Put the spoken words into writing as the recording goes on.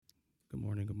Good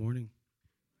morning, good morning.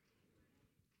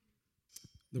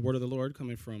 The word of the Lord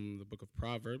coming from the book of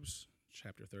Proverbs,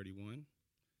 chapter 31,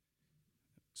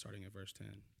 starting at verse 10.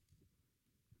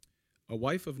 A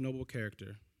wife of noble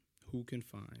character, who can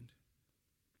find?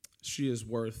 She is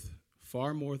worth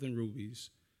far more than rubies.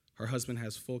 Her husband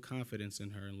has full confidence in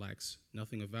her and lacks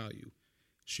nothing of value.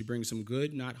 She brings him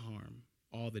good, not harm,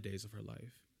 all the days of her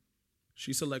life.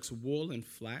 She selects wool and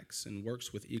flax and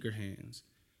works with eager hands.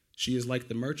 She is like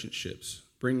the merchant ships,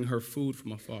 bringing her food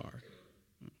from afar.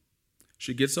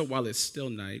 She gets up while it's still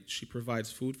night. She provides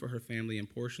food for her family and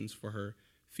portions for her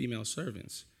female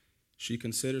servants. She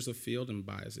considers a field and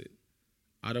buys it.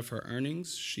 Out of her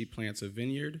earnings, she plants a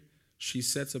vineyard. She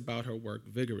sets about her work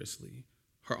vigorously.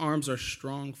 Her arms are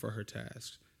strong for her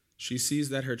tasks. She sees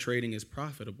that her trading is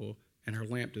profitable, and her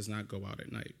lamp does not go out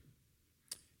at night.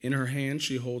 In her hand,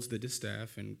 she holds the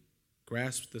distaff and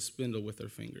grasps the spindle with her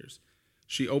fingers.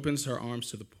 She opens her arms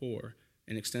to the poor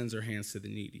and extends her hands to the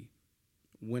needy.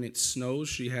 When it snows,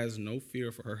 she has no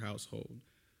fear for her household,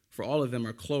 for all of them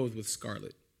are clothed with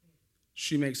scarlet.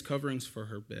 She makes coverings for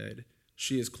her bed.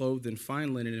 She is clothed in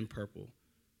fine linen and purple.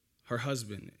 Her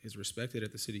husband is respected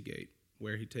at the city gate,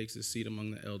 where he takes his seat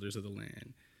among the elders of the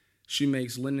land. She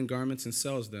makes linen garments and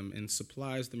sells them, and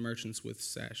supplies the merchants with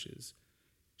sashes.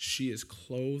 She is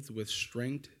clothed with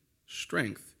strength,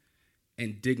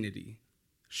 and dignity.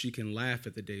 She can laugh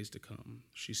at the days to come.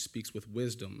 She speaks with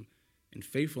wisdom, and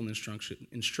faithful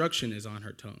instruction is on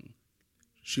her tongue.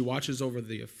 She watches over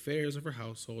the affairs of her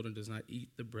household and does not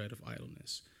eat the bread of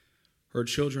idleness. Her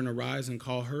children arise and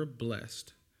call her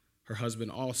blessed, her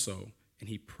husband also, and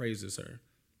he praises her.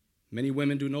 Many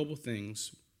women do noble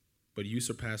things, but you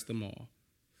surpass them all.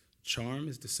 Charm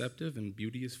is deceptive and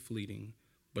beauty is fleeting,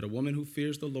 but a woman who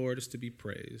fears the Lord is to be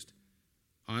praised.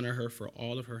 Honor her for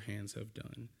all of her hands have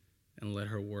done, and let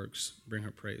her works bring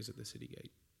her praise at the city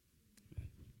gate.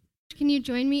 Can you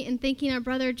join me in thanking our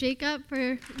brother Jacob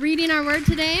for reading our word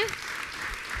today?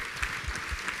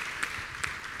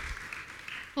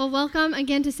 Well, welcome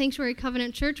again to Sanctuary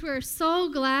Covenant Church. We're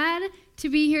so glad to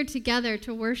be here together,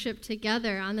 to worship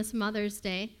together on this Mother's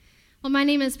Day. Well, my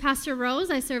name is Pastor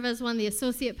Rose. I serve as one of the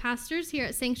associate pastors here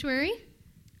at Sanctuary.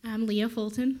 I'm Leah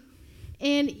Fulton.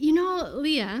 And you know,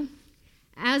 Leah,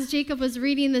 as Jacob was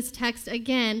reading this text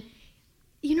again,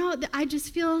 you know, I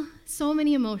just feel so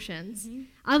many emotions. Mm-hmm.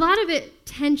 A lot of it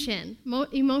tension,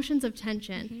 emotions of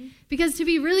tension. Mm-hmm. Because to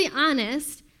be really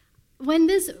honest, when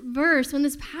this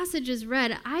passage is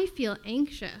read, I feel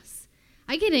anxious.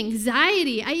 I get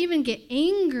anxiety. I even get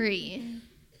angry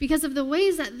because of the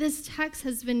ways that this text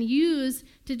has been used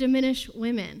to diminish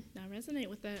women. I resonate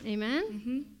with that. Amen?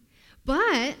 Mm-hmm.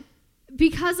 But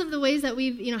because of the ways that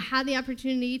we've had the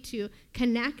opportunity to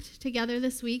connect together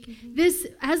this week,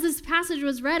 as this passage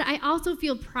was read, I also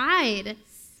feel pride.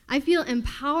 I feel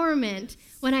empowerment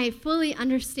when I fully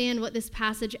understand what this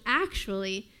passage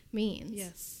actually means.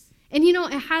 Yes. And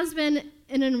it has been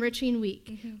an enriching week.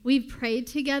 Mm-hmm. We've prayed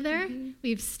together,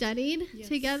 we've studied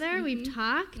together, we've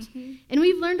talked, and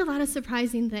we've learned a lot of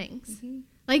surprising things. Mm-hmm.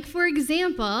 Like, for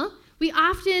example, we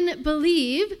often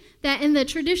believe that in the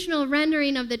traditional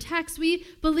rendering of the text, we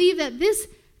believe that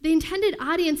the intended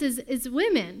audience is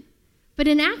women. But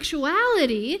in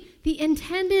actuality, the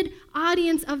intended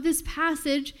audience of this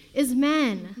passage is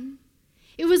men. Mm-hmm.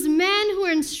 It was men who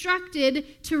were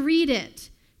instructed to read it,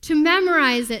 to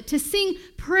memorize it, to sing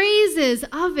praises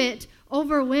of it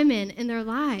over women in their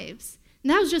lives. And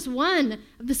that was just one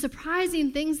of the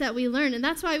surprising things that we learned. And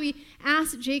that's why we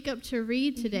asked Jacob to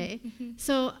read today. Mm-hmm.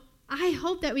 So I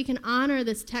hope that we can honor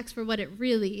this text for what it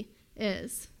really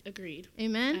is. Agreed.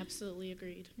 Amen? Absolutely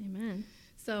agreed. Amen.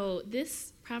 So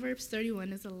this Proverbs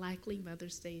 31 is a likely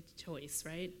Mother's Day choice,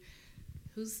 right?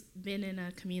 Who's been in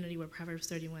a community where Proverbs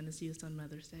 31 is used on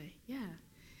Mother's Day? Yeah.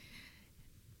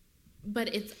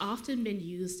 But it's often been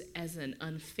used as an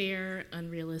unfair,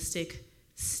 unrealistic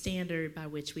standard by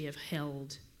which we have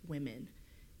held women,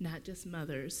 not just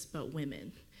mothers, but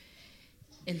women.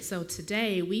 And so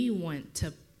today we want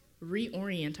to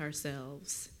reorient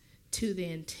ourselves to the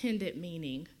intended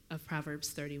meaning of Proverbs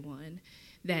 31,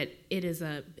 that it is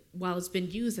while it's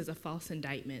been used as a false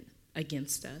indictment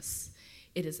against us,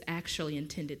 it is actually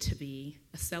intended to be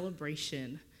a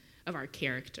celebration of our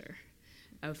character,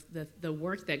 of the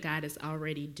work that God is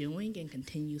already doing and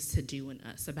continues to do in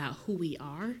us about who we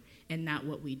are and not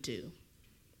what we do.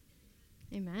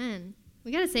 Amen.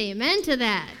 We got to say amen to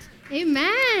that.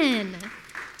 Amen.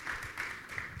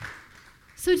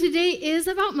 So today is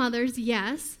about mothers,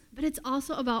 yes, but it's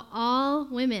also about all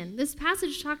women. This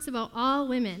passage talks about all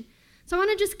women. So I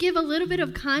want to just give a little bit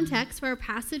of context for our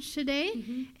passage today,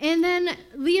 and then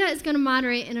Leah is going to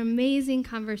moderate an amazing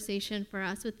conversation for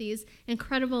us with these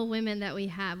incredible women that we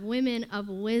have, women of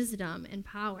wisdom and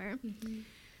power.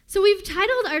 So we've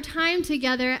titled our time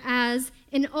together as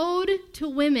An Ode to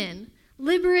Women,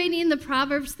 Liberating the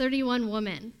Proverbs 31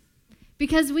 Woman,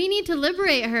 because we need to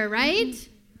liberate her, right?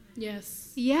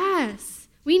 Yes. Yes.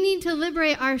 We need to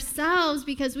liberate ourselves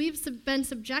because we've been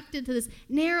subjected to this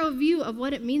narrow view of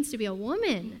what it means to be a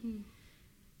woman.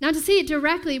 Now, to say it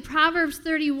directly, Proverbs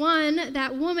 31,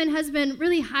 that woman has been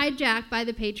really hijacked by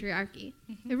the patriarchy.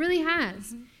 It really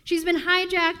has. She's been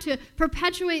hijacked to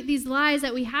perpetuate these lies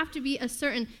that we have to be a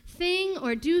certain thing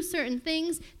or do certain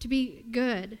things to be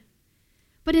good.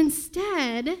 But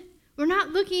instead, we're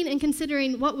not looking and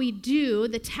considering what we do,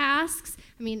 the tasks.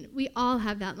 I mean, we all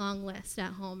have that long list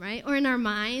at home, right? Or in our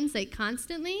minds, like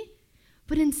constantly.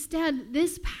 But instead,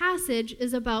 this passage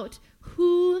is about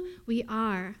who we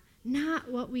are, not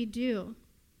what we do.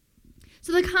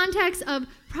 So the context of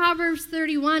Proverbs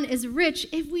 31 is rich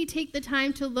if we take the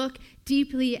time to look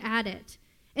deeply at it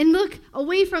and look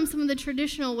away from some of the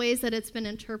traditional ways that it's been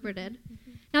interpreted.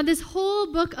 Now, this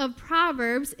whole book of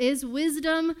Proverbs is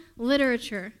wisdom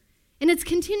literature. And it's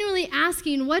continually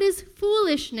asking, what is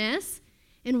foolishness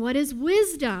and what is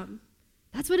wisdom?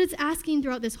 That's what it's asking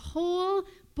throughout this whole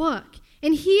book.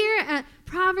 And here at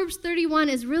Proverbs 31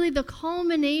 is really the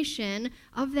culmination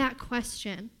of that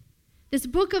question. This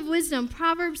book of wisdom,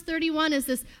 Proverbs 31, is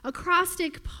this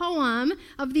acrostic poem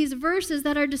of these verses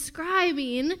that are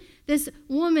describing this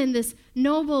woman, this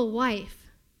noble wife.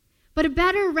 But a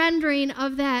better rendering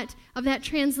of that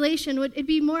translation would it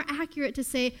be more accurate to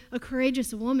say a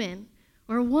courageous woman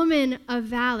or a woman of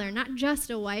valor, not just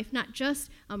a wife, not just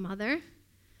a mother.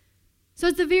 So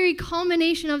it's the very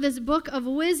culmination of this book of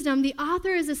wisdom. The author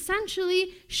is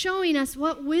essentially showing us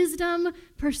what wisdom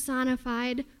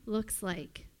personified looks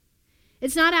like.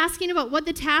 It's not asking about what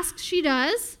the tasks she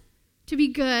does to be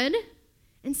good.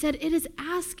 Instead, it is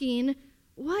asking,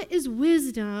 what is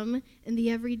wisdom in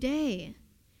the everyday?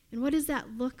 And what does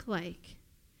that look like?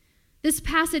 This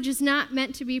passage is not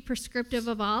meant to be prescriptive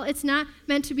of all. It's not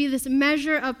meant to be this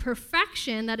measure of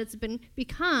perfection that it's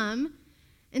become.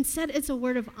 Instead, it's a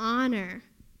word of honor.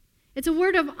 It's a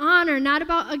word of honor, not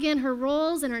about, again, her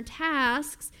roles and her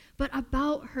tasks, but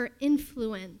about her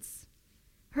influence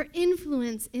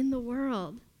in the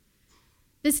world.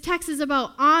 This text is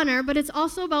about honor, but it's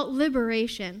also about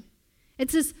liberation.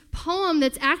 It's this poem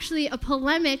that's actually a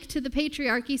polemic to the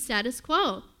patriarchy status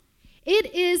quo.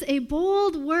 It is a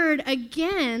bold word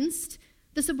against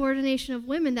the subordination of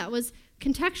women that was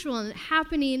contextual and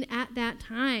happening at that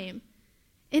time.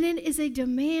 And it is a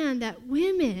demand that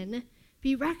women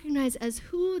be recognized as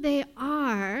who they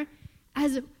are,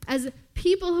 as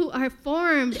people who are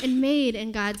formed and made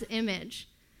in God's image.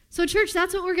 So church,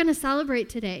 that's what we're going to celebrate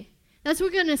today. That's what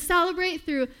we're going to celebrate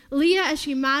through Leah as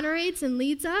she moderates and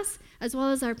leads us, as well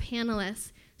as our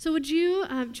panelists. So would you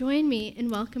join me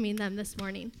in welcoming them this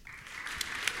morning?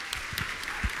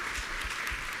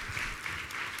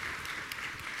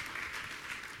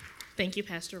 Thank you,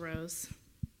 Pastor Rose.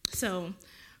 So,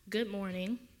 good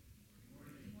morning.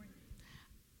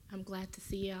 I'm glad to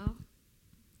see y'all.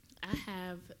 I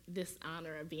have this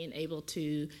honor of being able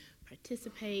to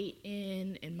participate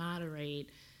in and moderate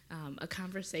a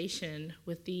conversation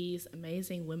with these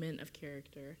amazing women of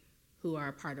character who are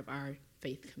a part of our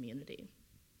faith community.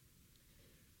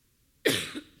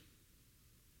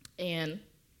 And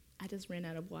I just ran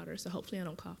out of water, so hopefully I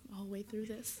don't cough all the way through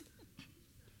this.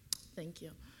 Thank you.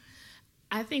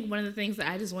 I think one of the things that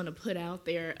I just want to put out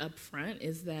there up front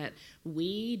is that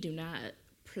we do not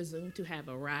presume to have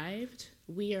arrived.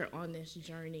 We are on this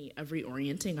journey of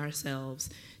reorienting ourselves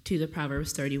to the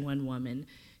Proverbs 31 woman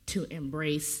to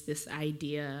embrace this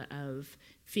idea of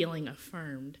feeling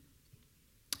affirmed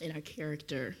in our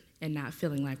character and not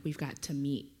feeling like we've got to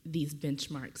meet these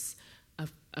benchmarks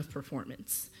of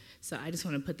performance. So I just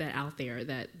want to put that out there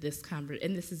that this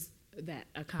is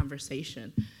a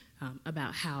conversation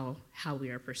about how we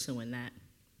are pursuing that.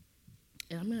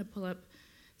 And I'm going to pull up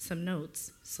some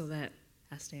notes so that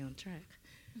I stay on track.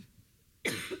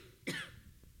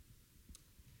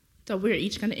 So we're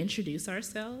each going to introduce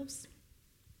ourselves.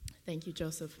 Thank you,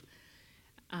 Joseph.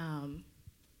 And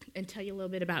tell you a little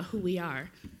bit about who we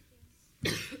are.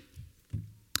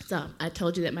 So I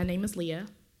told you that my name is Leah.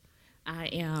 I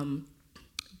am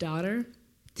daughter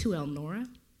to Elnora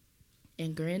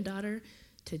and granddaughter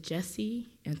to Jesse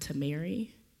and to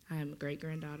Mary. I am a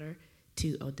great-granddaughter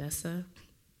to Odessa.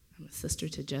 I'm a sister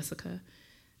to Jessica.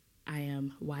 I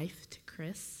am wife to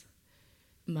Chris,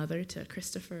 mother to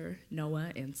Christopher,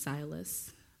 Noah, and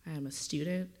Silas. I am a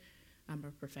student I'm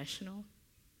a professional.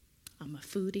 I'm a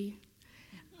foodie.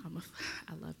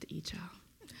 I love to eat, y'all.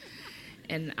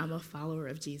 And I'm a follower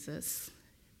of Jesus.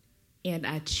 And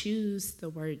I choose the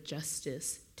word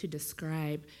justice to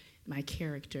describe my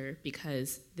character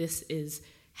because this is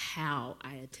how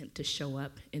I attempt to show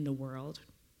up in the world.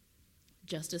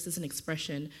 Justice is an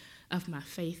expression of my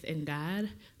faith in God,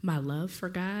 my love for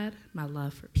God, my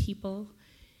love for people.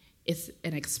 It's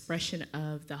an expression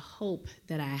of the hope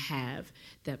that I have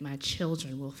that my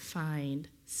children will find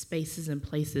spaces and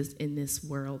places in this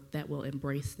world that will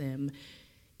embrace them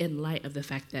in light of the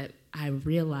fact that I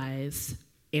realize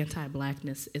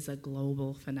anti-Blackness is a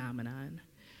global phenomenon.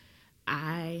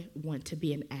 I want to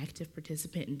be an active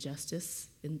participant in justice,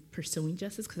 in pursuing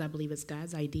justice, because I believe it's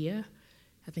God's idea.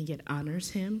 I think it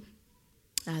honors him.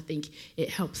 I think it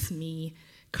helps me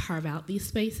carve out these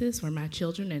spaces where my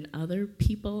children and other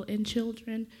people and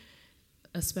children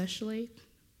especially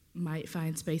might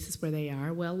find spaces where they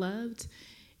are well loved.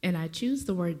 And I choose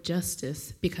the word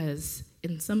justice because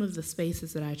in some of the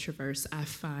spaces that I traverse, I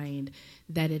find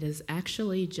that it is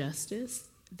actually justice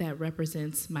that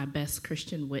represents my best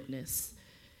Christian witness,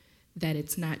 that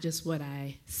it's not just what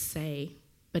I say,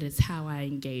 but it's how I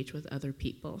engage with other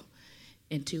people.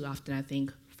 And too often I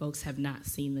think folks have not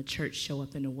seen the church show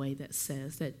up in a way that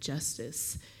says that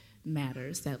justice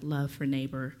matters, that love for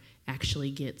neighbor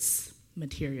actually gets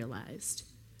materialized.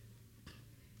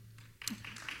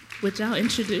 Would y'all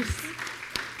introduce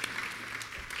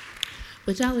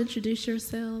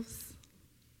yourselves?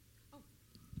 Oh,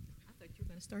 I thought you were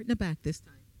going to start in the back this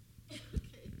time.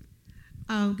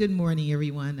 Good morning,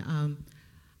 everyone.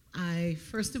 I,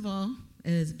 first of all,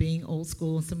 as being old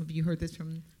school, and some of you heard this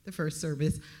from the first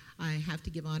service, I have to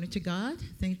give honor to God.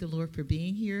 Thank the Lord for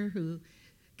being here, who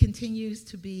continues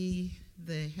to be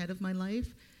the head of my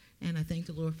life. And I thank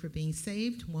the Lord for being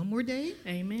saved one more day.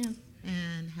 Amen.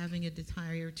 And having a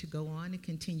desire to go on and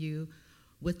continue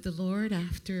with the Lord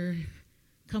after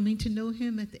coming to know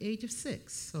him at the age of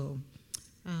 6. So,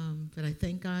 but I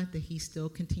thank God that he still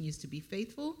continues to be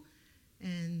faithful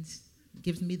and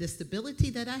gives me the stability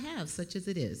that I have, such as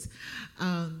it is.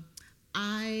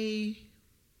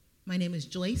 My name is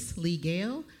Joyce Lee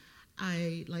Gale.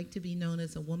 I like to be known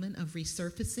as a woman of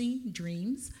resurfacing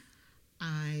dreams.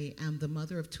 I am the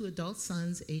mother of 2 adult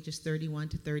sons, ages 31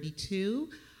 to 32.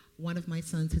 One of my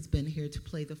sons has been here to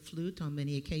play the flute on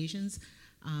many occasions.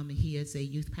 He is a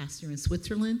youth pastor in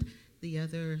Switzerland. The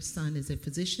other son is a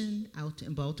physician out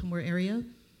in Baltimore area.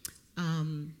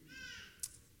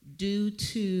 Due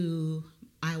to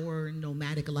our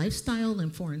nomadic lifestyle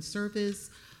and foreign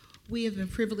service, we have been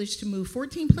privileged to move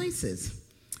 14 places.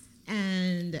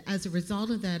 And as a result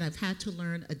of that, I've had to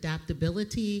learn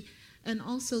adaptability and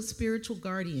also spiritual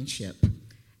guardianship.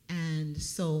 And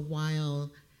so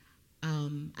while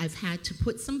I've had to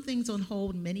put some things on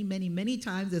hold many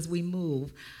times as we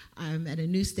move, I'm at a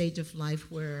new stage of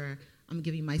life where I'm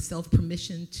giving myself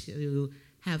permission to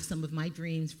have some of my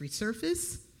dreams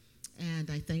resurface.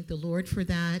 And I thank the Lord for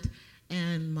that.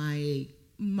 And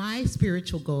my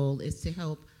spiritual goal is to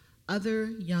help other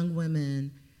young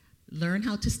women learn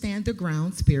how to stand their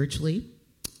ground spiritually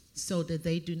so that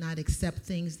they do not accept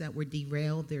things that would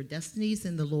derail their destinies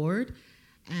in the Lord,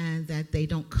 and that they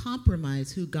don't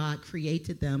compromise who God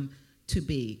created them to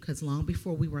be. Because long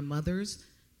before we were mothers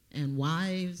and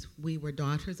wives, we were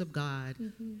daughters of God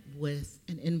with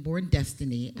an inborn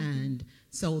destiny. And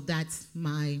so that's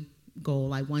my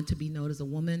goal. I want to be known as a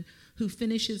woman who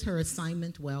finishes her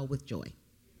assignment well with joy.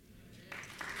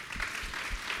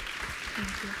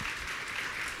 Thank you.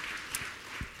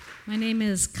 My name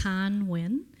is Con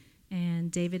Nguyen,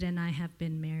 and David and I have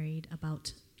been married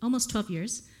about almost 12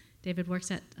 years. David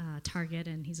works at Target,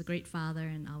 and he's a great father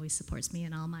and always supports me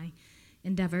in all my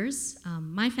endeavors.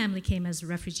 My family came as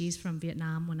refugees from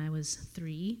Vietnam when I was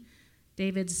 3.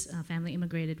 David's family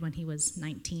immigrated when he was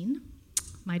 19.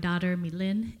 My daughter,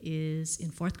 Milin, is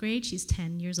in 4th grade. She's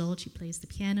 10 years old. She plays the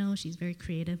piano. She's very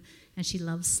creative, and she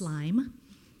loves slime.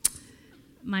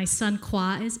 My son,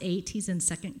 Kwa, is 8. He's in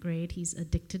 2nd grade. He's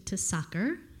addicted to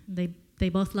soccer. They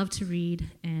both love to read,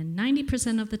 and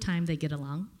 90% of the time they get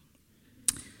along.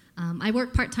 I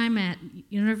work part-time at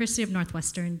University of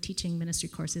Northwestern, teaching ministry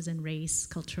courses in race,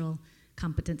 cultural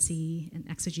competency, and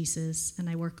exegesis, and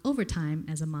I work overtime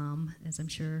as a mom, as I'm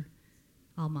sure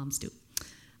all moms do.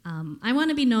 I want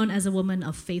to be known as a woman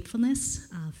of faithfulness,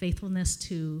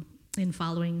 in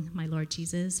following my Lord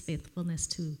Jesus, faithfulness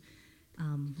to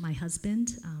my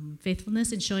husband,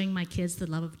 faithfulness in showing my kids the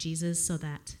love of Jesus so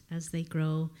that as they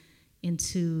grow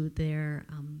into their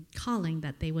calling,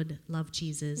 that they would love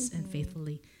Jesus and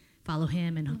faithfully follow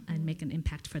him and make an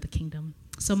impact for the kingdom.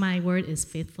 So my word is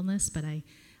faithfulness, but I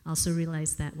also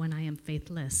realize that when I am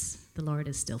faithless, the Lord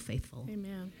is still faithful.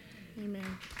 Amen.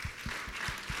 Amen.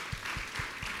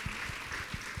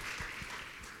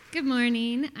 Good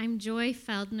morning. I'm Joy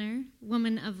Feldner,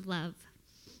 woman of love.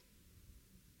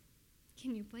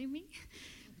 Can you blame me?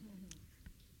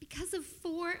 Because of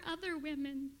 4 other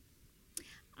women,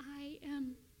 I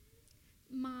am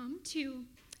mom to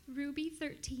Ruby,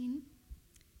 13,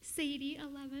 Sadie,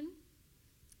 11.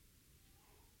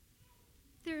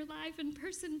 They're alive in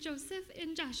person, Joseph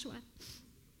and Joshua.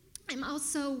 I'm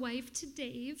also wife to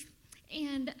Dave,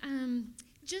 and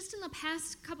just in the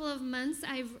past couple of months,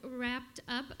 I've wrapped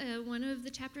up one of the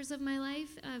chapters of my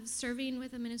life of serving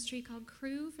with a ministry called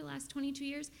Crew for the last 22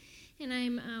 years, and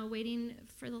I'm waiting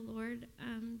for the Lord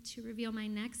to reveal my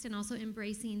next and also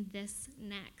embracing this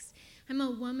next. I'm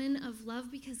a woman of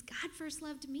love because God first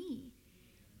loved me,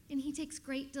 and he takes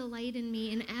great delight in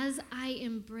me, and as I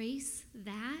embrace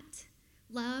that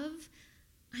love,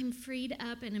 I'm freed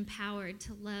up and empowered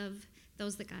to love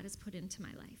those that God has put into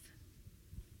my life.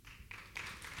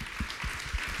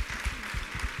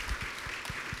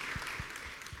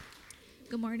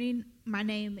 Good morning. My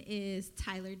name is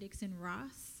Tyler Dixon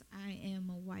Ross. I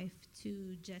am a wife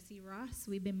to Jesse Ross.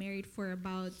 We've been married for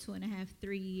about 2.5,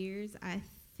 3 years. I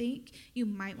think you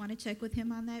might want to check with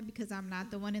him on that because I'm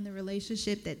not the one in the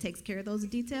relationship that takes care of those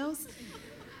details.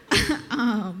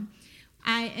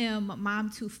 I am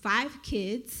mom to 5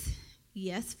 kids.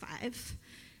 Yes, 5.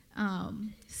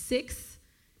 6.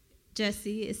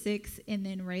 Jesse is 6, and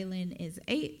then Raylan is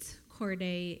 8.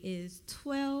 Corday is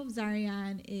 12,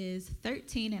 Zarian is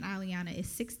 13, and Aliana is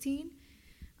 16.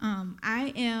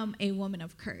 I am a woman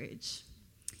of courage.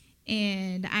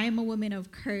 And I am a woman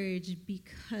of courage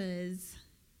because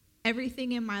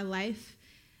everything in my life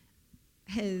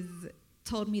has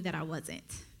told me that I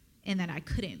wasn't and that I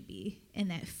couldn't be and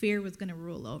that fear was going to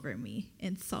rule over me.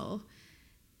 And so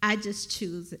I just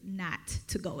choose not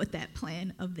to go with that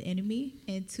plan of the enemy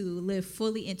and to live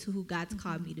fully into who God's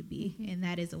called me to be, and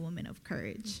that is a woman of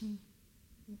courage.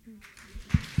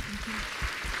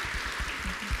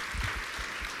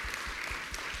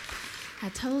 I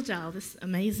told y'all this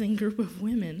amazing group of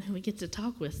women who we get to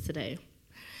talk with today.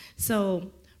 So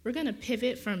we're going to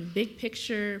pivot from big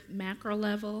picture, macro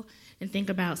level, and think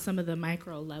about some of the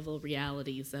micro level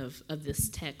realities of this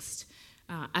text.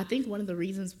 I think one of the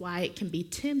reasons why it can be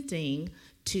tempting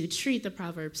to treat the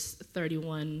Proverbs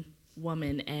 31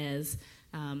 woman as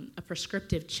a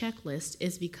prescriptive checklist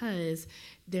is because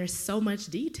there's so much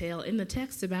detail in the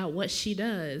text about what she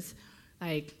does.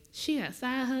 Like, she got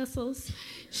side hustles,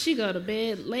 she go to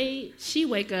bed late, she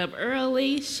wake up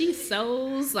early, she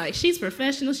sews, like she's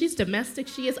professional, she's domestic,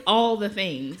 she is all the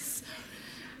things.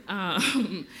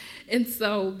 And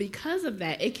so because of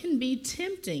that, it can be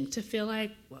tempting to feel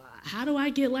like, well, how do I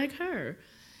get like her?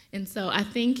 And so I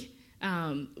think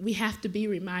we have to be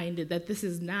reminded that this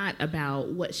is not about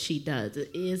what she does.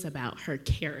 It is about her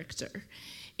character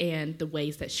and the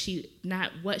ways that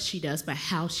not what she does, but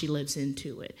how she lives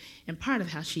into it. And part of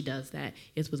how she does that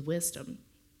is with wisdom.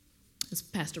 As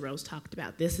Pastor Rose talked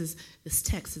about, this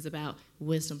text is about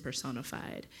wisdom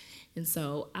personified. And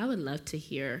so I would love to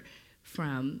hear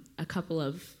from a couple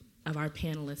of our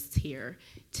panelists here.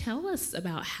 Tell us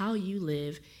about how you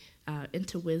live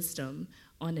into wisdom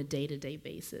on a day-to-day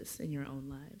basis in your own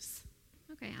lives.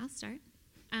 Okay, I'll start.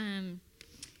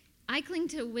 I cling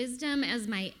to wisdom as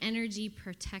my energy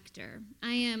protector.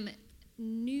 I am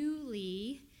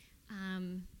newly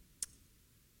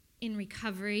in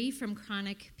recovery from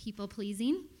chronic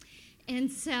people-pleasing.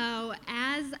 And so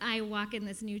as I walk in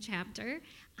this new chapter,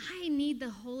 I need the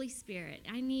Holy Spirit.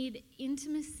 I need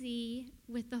intimacy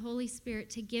with the Holy Spirit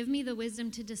to give me the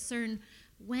wisdom to discern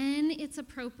when it's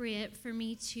appropriate for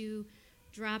me to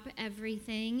drop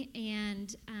everything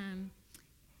and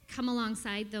come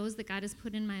alongside those that God has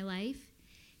put in my life,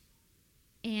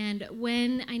 and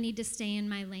when I need to stay in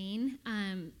my lane.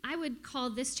 I would call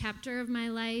this chapter of my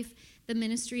life the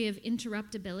ministry of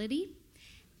interruptibility.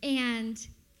 And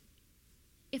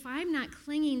if I'm not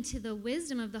clinging to the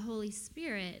wisdom of the Holy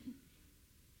Spirit,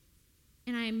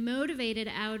 and I'm motivated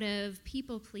out of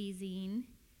people-pleasing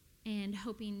and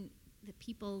hoping that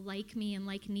people like me and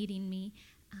like needing me,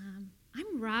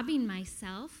 I'm robbing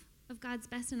myself of God's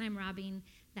best, and I'm robbing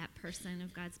that person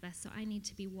of God's best. So I need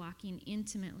to be walking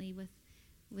intimately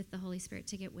with the Holy Spirit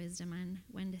to get wisdom on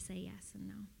when to say yes and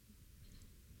no.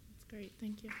 That's great.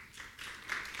 Thank you.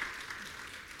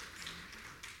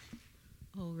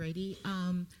 Alrighty.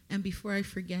 And before I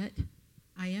forget,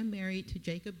 I am married to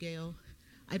Jacob Gale.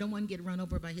 I don't want to get run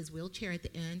over by his wheelchair at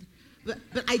the end. But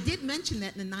I did mention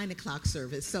that in the 9 o'clock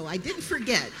service, so I didn't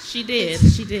forget. She did.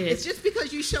 It's just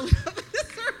because you showed up at the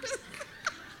service.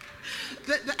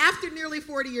 After nearly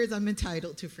 40 years, I'm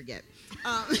entitled to forget.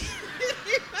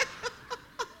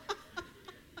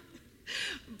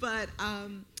 But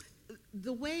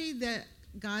the way that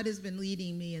God has been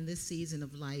leading me in this season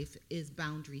of life is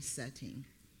boundary setting.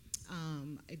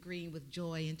 Agreeing with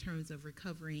Joy in terms of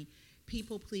recovering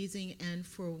people pleasing. And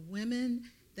for women,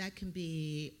 that can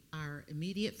be our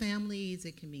immediate families,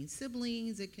 it can mean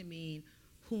siblings, it can mean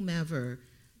whomever,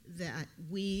 that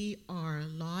we are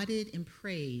lauded and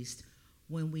praised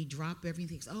when we drop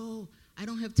everything. Oh, I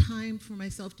don't have time for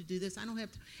myself to do this. I don't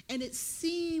have time. And it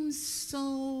seems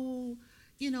so,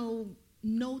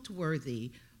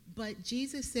 noteworthy. But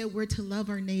Jesus said we're to love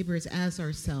our neighbors as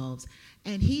ourselves.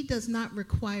 And he does not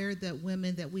require that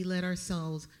women, that we let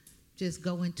ourselves just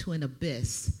go into an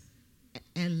abyss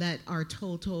and let our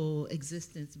total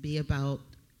existence be about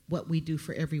what we do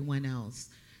for everyone else.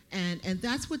 And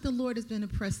that's what the Lord has been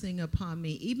impressing upon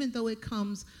me. Even though it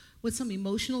comes with some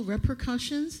emotional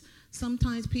repercussions,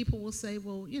 sometimes people will say,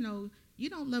 well, you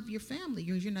don't love your family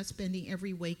because you're not spending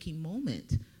every waking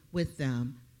moment with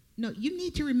them. No, you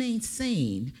need to remain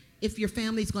sane if your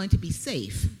family's going to be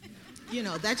safe.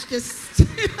 That's just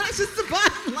the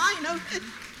bottom line of it.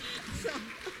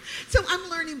 So I'm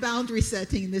learning boundary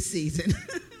setting this season.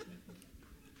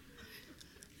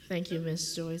 Thank you,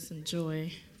 Miss Joyce and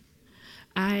Joy.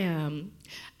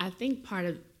 I think part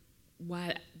of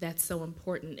why that's so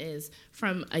important is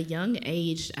from a young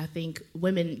age, I think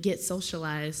women get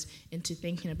socialized into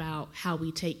thinking about how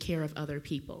we take care of other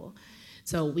people.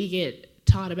 So we get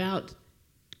taught about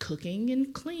cooking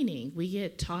and cleaning. We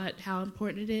get taught how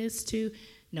important it is to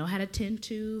know how to tend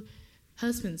to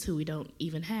husbands who we don't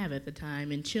even have at the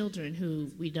time, and children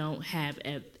who we don't have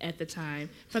at the time,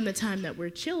 from the time that we're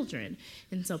children.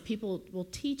 And so people will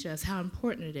teach us how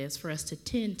important it is for us to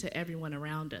tend to everyone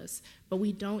around us, but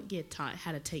we don't get taught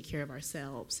how to take care of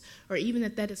ourselves, or even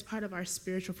that is part of our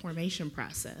spiritual formation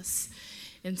process.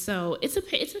 And so it's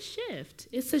a shift.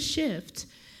 It's a shift.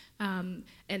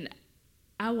 And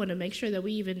I want to make sure that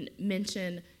we even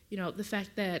mention, the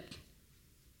fact that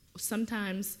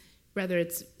sometimes, whether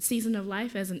it's season of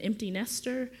life as an empty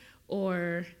nester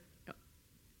or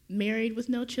married with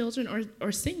no children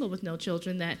or single with no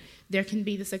children, that there can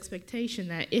be this expectation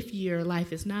that if your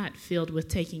life is not filled with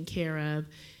taking care of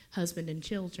husband and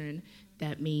children,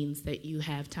 that means that you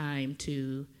have time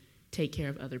to take care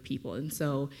of other people. And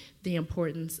so the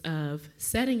importance of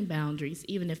setting boundaries,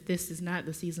 even if this is not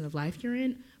the season of life you're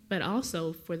in, but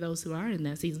also for those who are in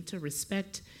that season, to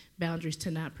respect boundaries,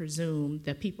 to not presume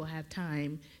that people have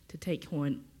time to take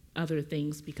on other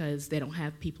things because they don't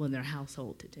have people in their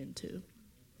household to tend to.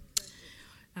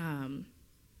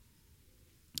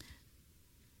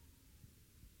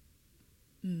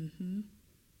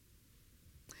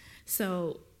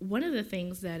 So one of the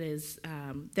things that is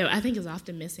that I think is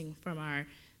often missing from our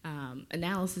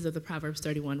analysis of the Proverbs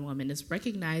 31 woman is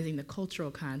recognizing the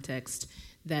cultural context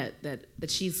that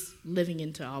she's living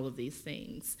into all of these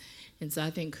things. And so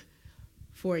I think,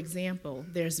 for example,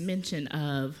 there's mention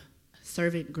of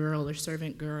servant girl or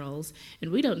servant girls,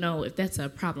 and we don't know if that's a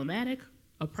problematic,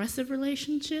 oppressive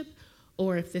relationship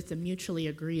or if it's a mutually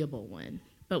agreeable one.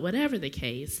 But whatever the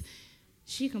case,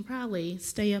 she can probably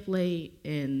stay up late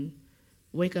and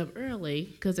wake up early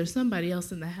because there's somebody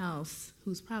else in the house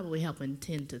who's probably helping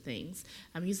tend to things.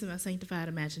 I'm using my sanctified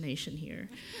imagination here.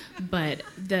 But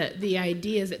the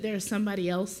idea is that there's somebody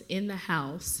else in the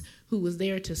house who is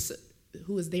there to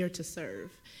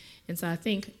serve. And so I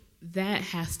think that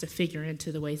has to figure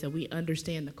into the ways that we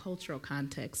understand the cultural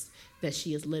context that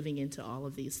she is living into all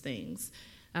of these things.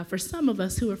 For some of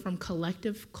us who are from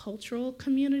collective cultural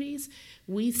communities,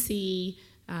 we see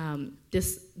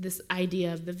this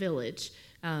idea of the village.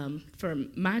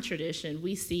 From my tradition,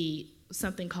 we see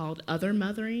something called other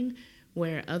mothering,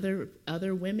 where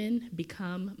other women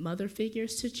become mother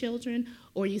figures to children,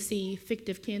 or you see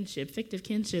fictive kinship. Fictive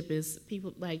kinship is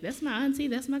people like, that's my auntie,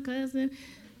 that's my cousin.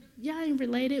 Y'all ain't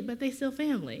related, but they still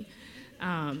family.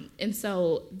 And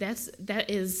so that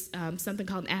is something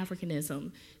called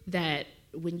Africanism, that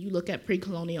when you look at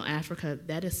pre-colonial Africa,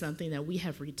 that is something that we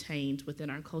have retained within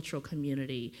our cultural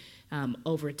community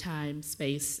over time,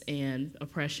 space, and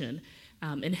oppression,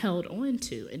 and held on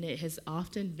to. And it has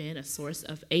often been a source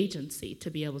of agency to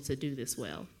be able to do this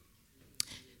well.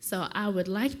 So I would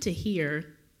like to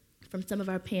hear from some of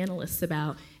our panelists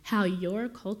about how your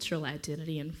cultural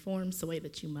identity informs the way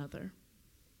that you mother.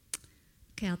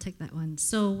 Okay, I'll take that one.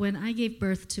 So when I gave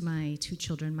birth to my two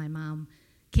children, my mom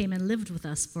came and lived with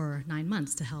us for 9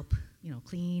 months to help,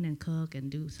 clean and cook and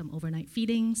do some overnight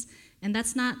feedings. And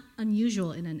that's not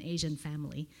unusual in an Asian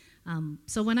family.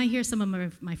 So when I hear some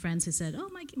of my friends who said, oh,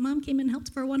 my mom came and helped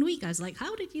for 1 week, I was like,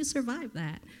 how did you survive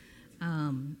that?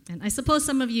 And I suppose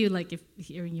some of you, like if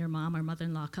hearing your mom or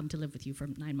mother-in-law come to live with you for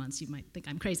 9 months, you might think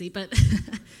I'm crazy, but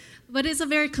but it's a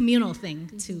very communal thing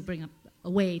to bring up, a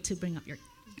way to bring up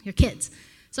your kids.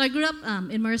 So I grew up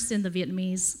immersed in the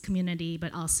Vietnamese community,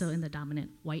 but also in the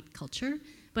dominant white culture.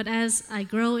 But as I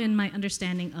grow in my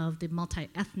understanding of the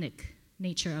multi-ethnic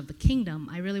nature of the kingdom,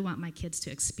 I really want my kids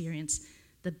to experience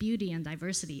the beauty and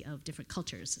diversity of different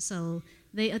cultures. So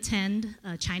they attend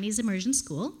a Chinese immersion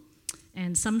school,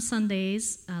 and some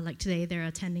Sundays, like today, they're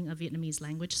attending a Vietnamese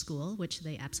language school, which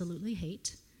they absolutely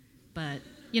hate. But,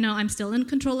 I'm still in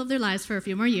control of their lives for a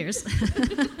few more years.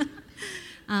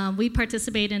 We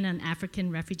participate in an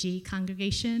African refugee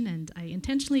congregation, and I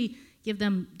intentionally give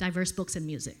them diverse books and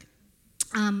music.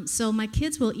 So my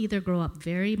kids will either grow up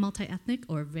very multi-ethnic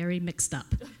or very mixed up.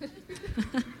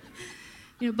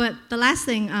 But the last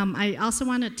thing, I also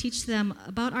want to teach them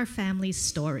about our family's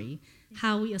story,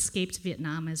 how we escaped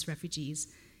Vietnam as refugees.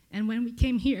 And when we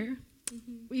came here,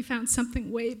 we found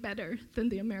something way better than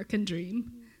the American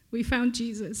dream. We found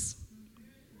Jesus.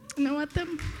 And I want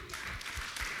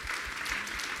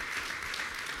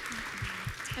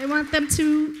them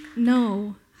to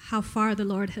know how far the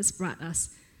Lord has brought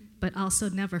us, but also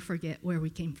never forget where we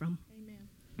came from. Amen.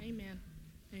 Amen.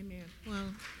 Amen.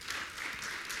 Well,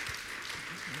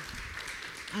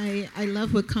 I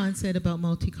love what Con said about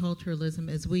multiculturalism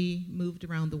as we moved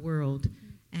around the world,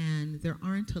 and there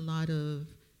aren't a lot of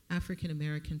African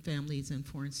American families in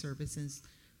Foreign Service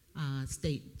and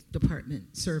State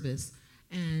Department service.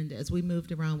 And as we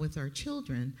moved around with our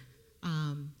children,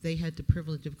 they had the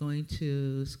privilege of going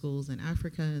to schools in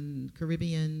Africa and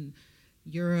Caribbean,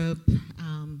 Europe,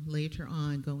 later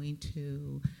on going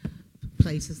to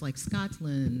places like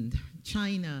Scotland,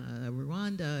 China,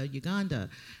 Rwanda, Uganda.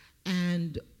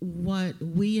 And what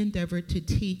we endeavored to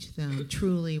teach them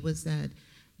truly was that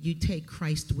you take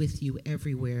Christ with you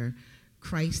everywhere.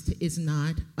 Christ is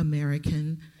not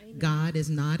American. Amen. God is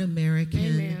not American.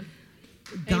 Amen.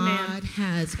 God Amen.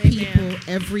 has Amen. people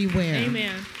everywhere.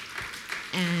 Amen.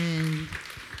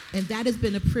 And that has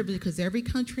been a privilege because every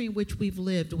country in which we've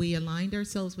lived, we aligned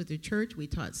ourselves with the church. We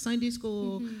taught Sunday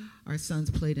school. Our sons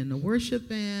played in the worship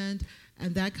band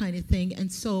and that kind of thing.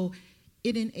 And so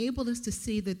it enabled us to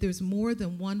see that there's more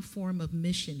than one form of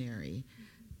missionary,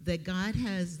 that God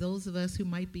has those of us who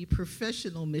might be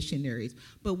professional missionaries,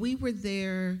 but we were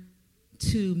there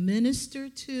to minister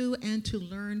to and to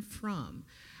learn from.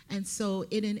 And so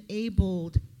it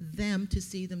enabled them to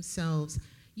see themselves,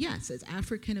 yes, as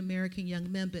African-American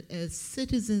young men, but as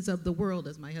citizens of the world,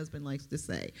 as my husband likes to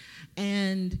say.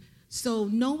 And so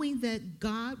knowing that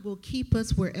God will keep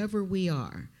us wherever we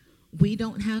are, we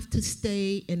don't have to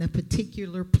stay in a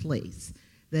particular place.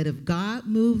 That if God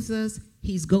moves us,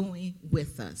 he's going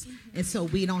with us. And so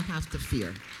we don't have to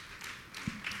fear.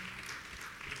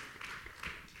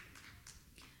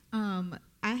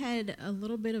 I had a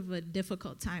little bit of a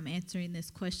difficult time answering this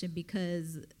question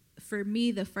because for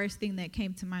me, the first thing that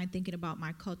came to mind thinking about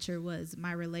my culture was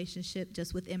my relationship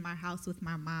just within my house with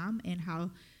my mom and how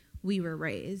we were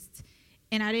raised.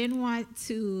 And I didn't want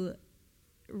to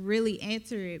really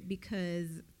answer it because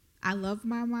I love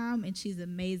my mom and she's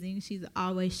amazing. She's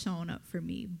always shown up for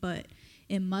me. But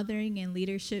in mothering and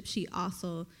leadership, she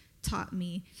also taught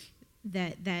me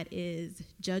that is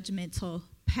judgmental,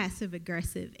 passive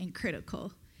aggressive, and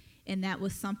critical. And that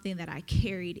was something that I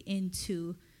carried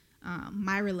into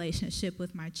my relationship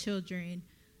with my children,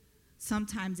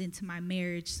 sometimes into my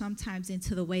marriage, sometimes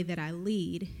into the way that I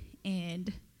lead.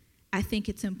 And I think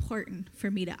it's important for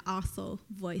me to also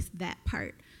voice that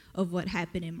part of what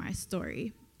happened in my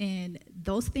story. And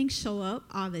those things show up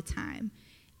all the time.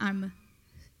 I'm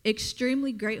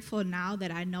extremely grateful now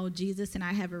that I know Jesus and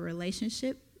I have a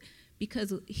relationship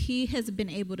because he has been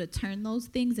able to turn those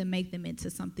things and make them into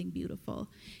something beautiful.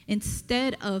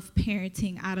 Instead of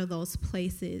parenting out of those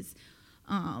places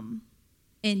and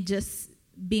just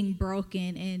being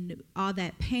broken and all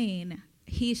that pain,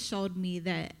 he showed me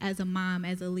that as a mom,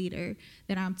 as a leader,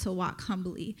 that I'm to walk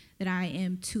humbly, that I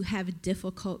am to have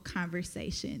difficult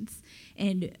conversations,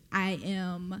 and I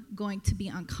am going to be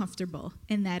uncomfortable,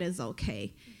 and that is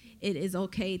okay. It is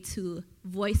okay to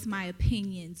voice my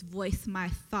opinions, voice my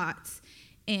thoughts,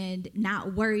 and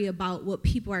not worry about what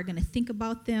people are going to think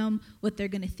about them, what they're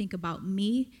going to think about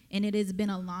me, and it has been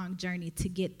a long journey to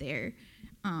get there.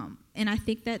 And I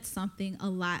think that's something a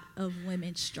lot of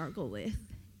women struggle with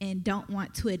and don't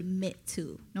want to admit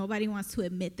to. Nobody wants to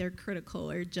admit they're critical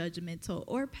or judgmental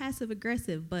or passive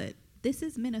aggressive, but this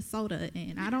is Minnesota,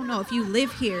 and I don't know if you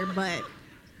live here, but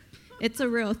It's a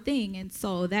real thing. And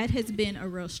so that has been a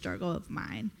real struggle of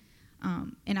mine.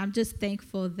 And I'm just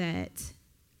thankful that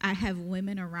I have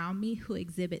women around me who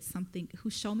exhibit something, who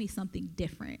show me something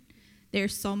different.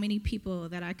 There's so many people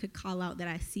that I could call out that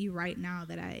I see right now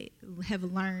that I have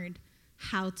learned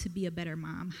how to be a better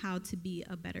mom, how to be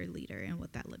a better leader, and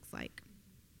what that looks like.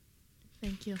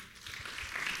 Thank you.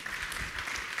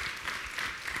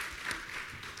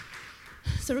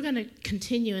 So we're going to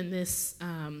continue in this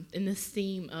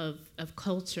theme of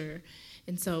culture.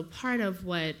 And so part of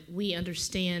what we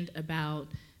understand about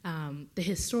the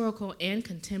historical and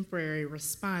contemporary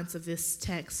response of this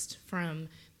text from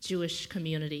Jewish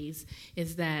communities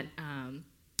is that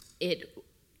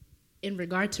in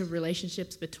regard to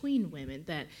relationships between women,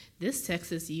 that this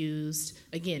text is used,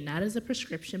 again, not as a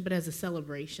prescription, but as a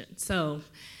celebration. So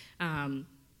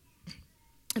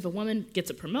if a woman gets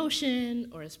a promotion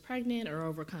or is pregnant or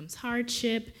overcomes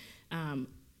hardship,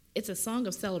 it's a song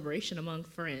of celebration among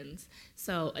friends.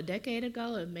 So a decade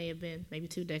ago, it may have been, maybe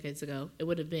 2 decades ago, it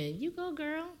would have been, you go,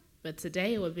 girl. But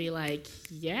today it would be like,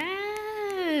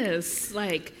 yes.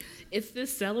 Like, it's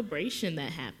this celebration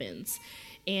that happens.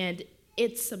 And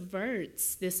it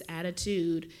subverts this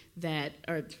attitude that,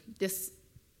 or this,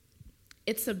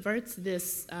 it subverts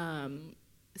this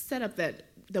setup that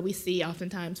we see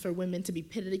oftentimes for women to be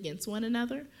pitted against one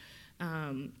another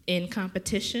in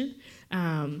competition.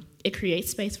 It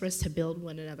creates space for us to build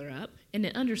one another up, and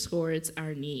it underscores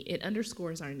our need. It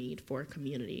underscores our need for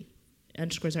community. It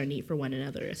underscores our need for one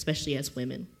another, especially as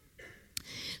women.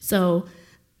 So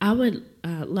I would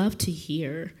love to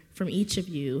hear from each of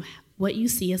you what you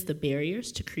see as the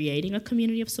barriers to creating a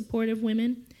community of supportive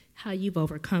women, how you've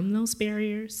overcome those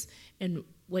barriers, and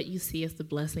what you see as the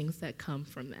blessings that come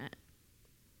from that.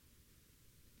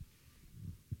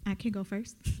 I can go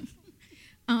first.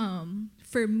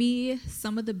 For me,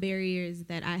 some of the barriers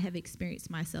that I have experienced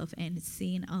myself and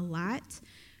seen a lot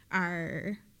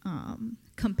are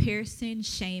comparison,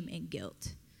 shame, and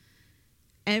guilt.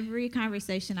 Every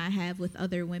conversation I have with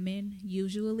other women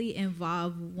usually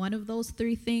involve one of those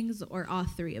 3 things or all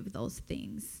 3 of those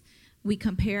things. We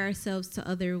compare ourselves to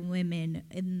other women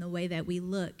in the way that we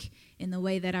look, in the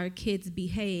way that our kids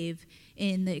behave,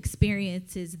 in the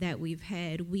experiences that we've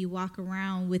had. We walk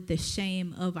around with the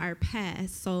shame of our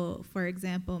past. So, for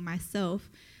example, myself,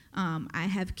 I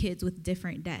have kids with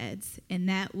different dads, and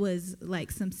that was like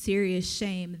some serious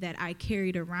shame that I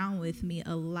carried around with me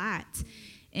a lot.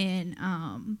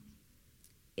 And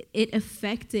it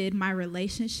affected my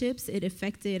relationships. It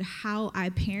affected how I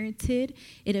parented.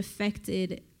 It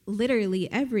affected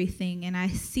literally everything. And I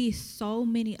see so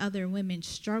many other women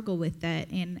struggle with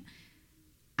that. And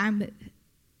I'm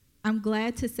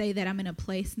glad to say that I'm in a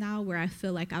place now where I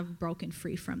feel like I've broken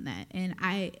free from that. And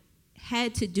I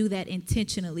had to do that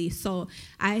intentionally. So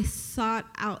I sought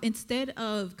out, instead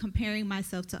of comparing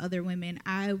myself to other women,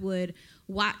 I would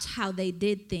watch how they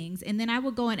did things, and then I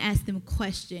would go and ask them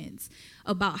questions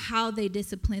about how they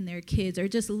discipline their kids, or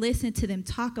just listen to them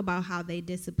talk about how they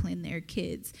discipline their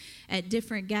kids at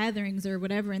different gatherings or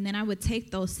whatever, and then I would take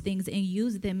those things and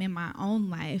use them in my own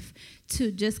life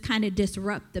to just kind of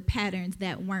disrupt the patterns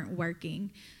that weren't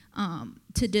working.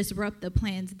 To disrupt the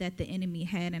plans that the enemy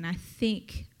had. And I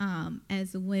think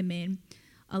as women,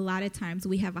 a lot of times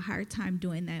we have a hard time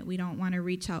doing that. We don't want to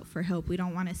reach out for help. We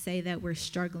don't want to say that we're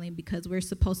struggling because we're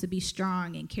supposed to be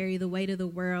strong and carry the weight of the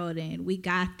world and we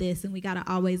got this and we got to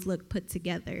always look put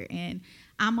together. And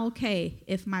I'm okay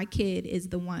if my kid is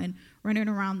the one running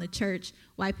around the church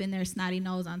wiping their snotty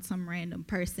nose on some random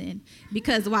person,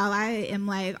 because while I am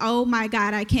like, oh my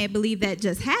God, I can't believe that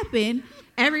just happened,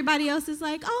 everybody else is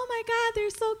like, oh my God, they're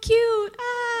so cute.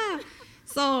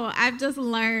 So I've just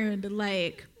learned,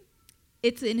 like,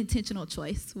 it's an intentional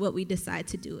choice what we decide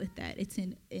to do with that. It's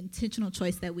an intentional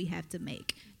choice that we have to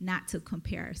make, not to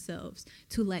compare ourselves,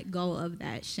 to let go of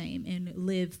that shame and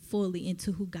live fully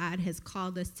into who God has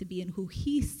called us to be and who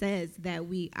he says that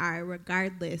we are,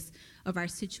 regardless of our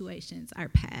situations, our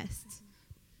past.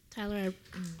 Tyler,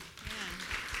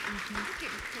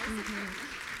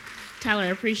 Tyler, I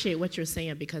appreciate what you're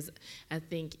saying, because I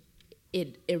think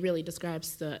it really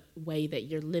describes the way that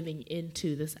you're living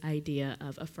into this idea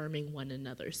of affirming one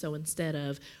another. So instead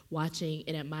of watching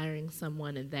and admiring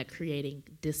someone and that creating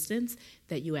distance,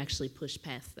 that you actually push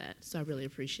past that. So I really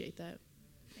appreciate that.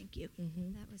 Thank you.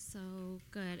 Mm-hmm. That was so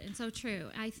good and so true.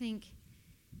 I think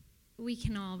we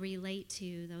can all relate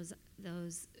to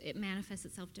those. It manifests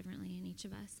itself differently in each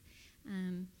of us.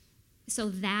 So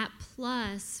that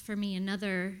plus, for me,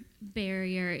 another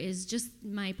barrier is just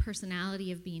my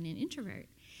personality of being an introvert.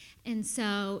 And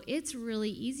so it's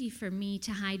really easy for me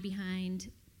to hide behind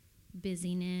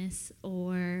busyness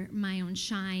or my own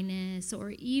shyness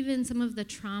or even some of the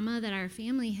trauma that our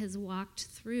family has walked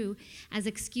through as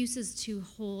excuses to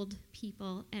hold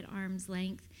people at arm's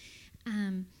length.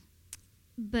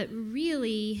 But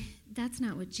really, that's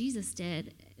not what Jesus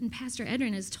did. And Pastor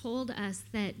Edrin has told us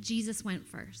that Jesus went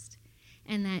first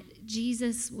and that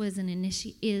Jesus was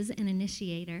is an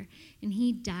initiator, and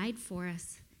he died for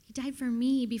us. He died for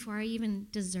me before I even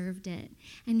deserved it.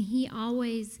 And he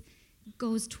always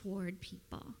goes toward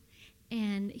people,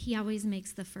 and he always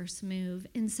makes the first move.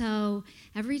 And so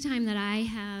every time that I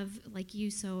have, like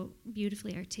you so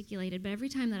beautifully articulated, but every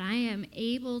time that I am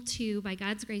able to, by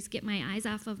God's grace, get my eyes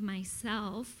off of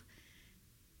myself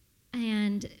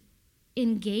and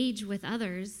engage with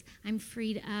others, I'm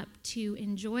freed up to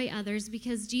enjoy others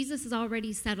because Jesus has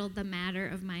already settled the matter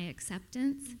of my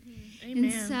acceptance. Mm-hmm. Amen.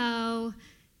 And so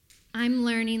I'm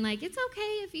learning, like, it's okay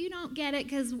if you don't get it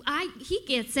because he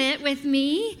gets it with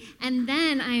me. And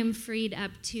then I am freed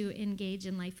up to engage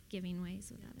in life-giving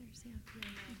ways with others. Yeah.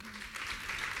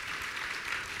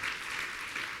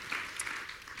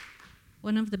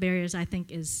 One of the barriers, I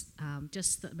think, is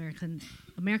just the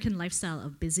American lifestyle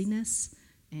of busyness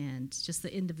and just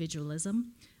the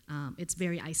individualism. It's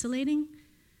very isolating.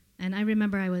 And I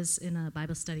remember I was in a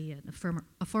Bible study at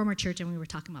a former church, and we were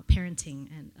talking about parenting,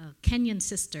 and a Kenyan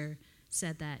sister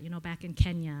said that, back in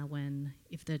Kenya,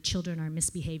 if the children are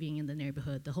misbehaving in the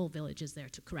neighborhood, the whole village is there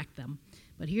to correct them.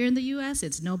 But here in the U.S.,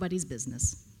 it's nobody's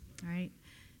business, all right?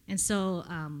 And so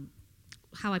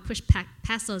how I push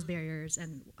past those barriers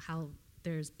and how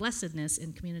there's blessedness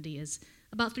in community is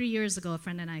about 3 years ago, a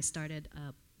friend and I started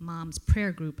a mom's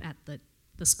prayer group at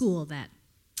the school that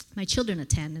my children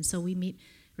attend. And so we meet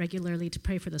regularly to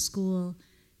pray for the school,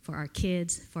 for our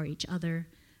kids, for each other.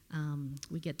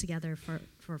 We get together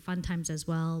for fun times as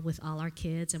well with all our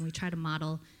kids, and we try to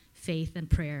model faith and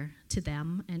prayer to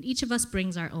them. And each of us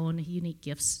brings our own unique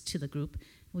gifts to the group.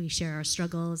 We share our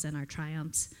struggles and our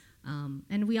triumphs.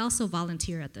 And we also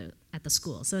volunteer at the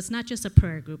school. So it's not just a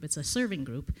prayer group, it's a serving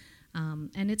group.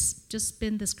 And it's just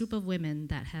been this group of women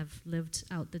that have lived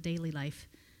out the daily life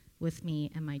with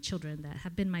me and my children that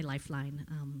have been my lifeline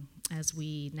as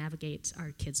we navigate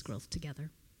our kids' growth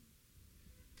together.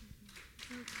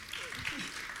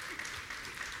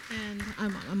 And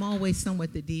I'm always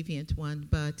somewhat the deviant one,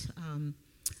 but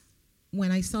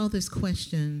when I saw this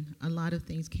question, a lot of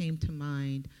things came to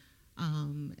mind.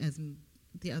 As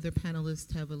the other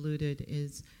panelists have alluded,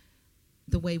 is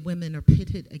the way women are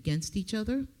pitted against each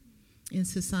other in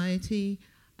society.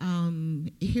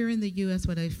 Here in the U.S.,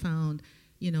 what I found,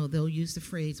 they'll use the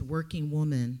phrase working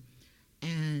woman.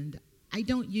 And I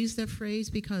don't use that phrase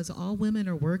because all women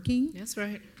are working. That's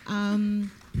right.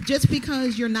 Just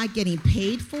because you're not getting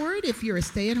paid for it, if you're a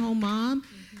stay-at-home mom,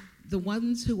 the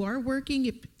ones who are working,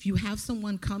 if you have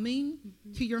someone coming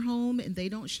to your home and they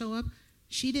don't show up,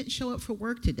 she didn't show up for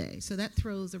work today. So that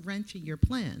throws a wrench in your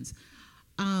plans.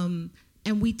 And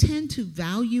we tend to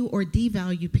value or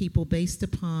devalue people based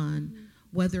upon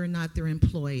whether or not they're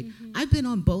employed. I've been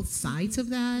on both sides of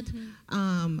that.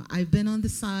 I've been on the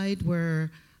side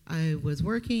where I was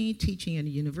working, teaching at a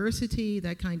university,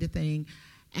 that kind of thing,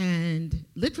 and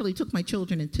literally took my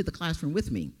children into the classroom with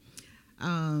me.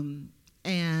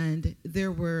 And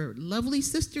there were lovely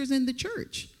sisters in the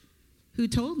church who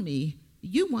told me,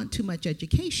 you want too much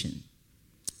education,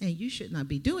 and you should not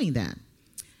be doing that.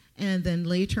 And then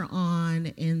later on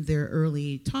in their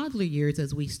early toddler years,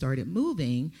 as we started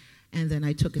moving, and then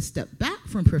I took a step back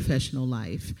from professional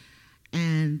life,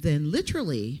 and then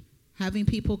literally having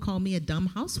people call me a dumb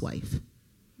housewife,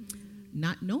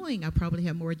 not knowing I probably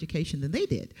have more education than they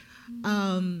did.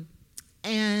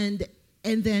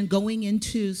 And then going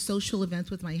into social events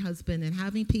with my husband and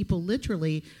having people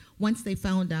literally, once they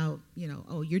found out,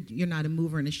 oh, you're not a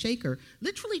mover and a shaker,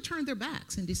 literally turn their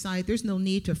backs and decide there's no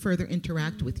need to further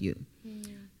interact with you.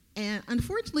 And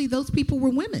unfortunately, those people were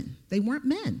women. They weren't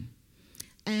men.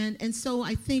 And so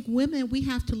I think women, we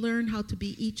have to learn how to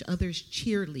be each other's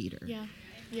cheerleader.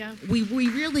 Yeah. We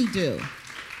really do.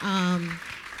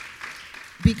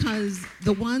 Because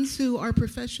the ones who are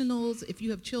professionals, if you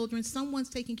have children, someone's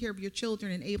taking care of your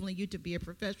children, enabling you to be a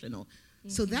professional.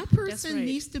 So that person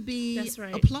needs to be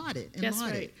applauded and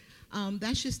lauded.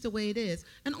 That's just the way it is.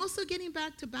 And also getting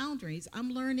back to boundaries,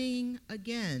 I'm learning,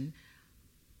 again,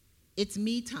 it's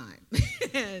me time.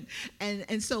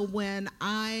 and so when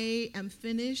I am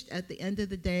finished at the end of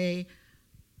the day,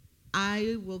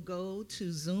 I will go to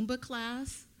Zumba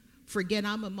class forget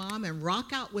I'm a mom and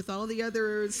rock out with all the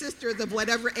other sisters of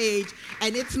whatever age,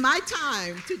 and it's my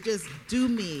time to just do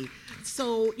me.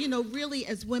 So, really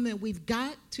as women, we've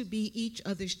got to be each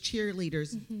other's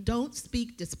cheerleaders. Mm-hmm. Don't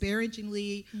speak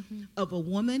disparagingly of a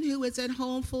woman who is at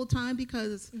home full time,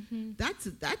 because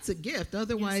that's a gift.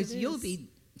 Otherwise,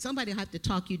 somebody will have to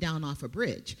talk you down off a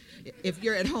bridge if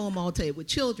you're at home all day with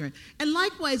children. And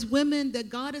likewise, women that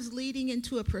God is leading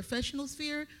into a professional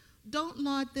sphere, don't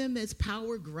laud them as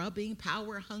power-grubbing,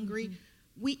 power-hungry.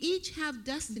 We each have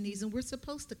destinies, and we're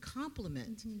supposed to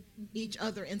complement each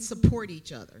other and support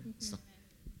each other. So.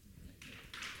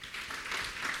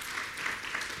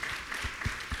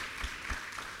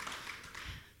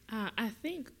 I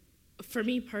think, for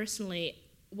me personally,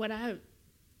 what I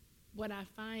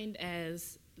find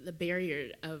as the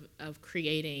barrier of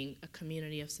creating a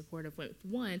community of supportive women.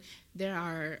 One, there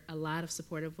are a lot of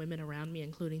supportive women around me,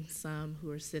 including some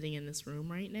who are sitting in this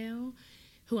room right now,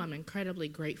 who I'm incredibly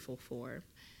grateful for.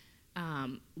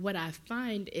 What I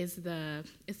find is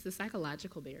it's the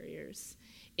psychological barriers.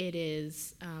 It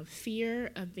is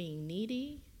fear of being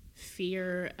needy,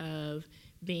 fear of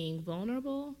being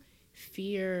vulnerable,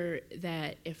 fear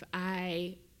that if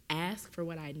I ask for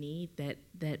what I need,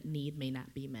 that need may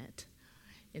not be met.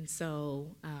 And so,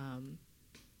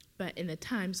 but in the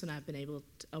times when I've been able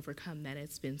to overcome that,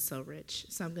 it's been so rich.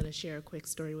 So I'm going to share a quick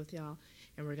story with y'all,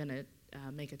 and we're going to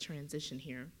make a transition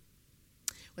here.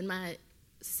 When my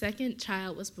second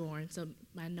child was born, so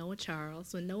my Noah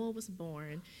Charles, when Noah was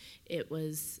born, it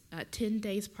was 10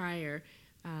 days prior,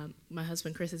 my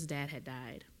husband Chris's dad had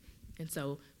died. And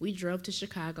so we drove to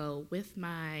Chicago with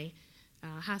my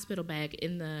hospital bag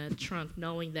in the trunk,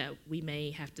 knowing that we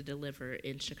may have to deliver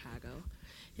in Chicago.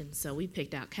 And so we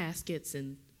picked out caskets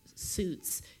and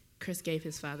suits. Chris gave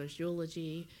his father's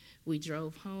eulogy. We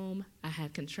drove home. I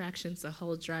had contractions the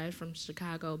whole drive from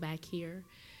Chicago back here.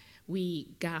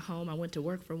 We got home. I went to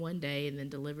work for one day and then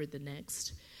delivered the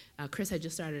next. Chris had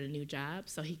just started a new job,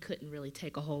 so he couldn't really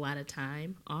take a whole lot of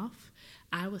time off.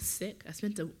 I was sick. I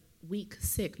spent a week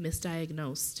sick,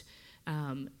 misdiagnosed,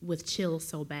 with chills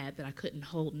so bad that I couldn't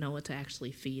hold Noah to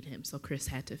actually feed him, so Chris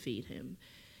had to feed him.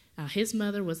 His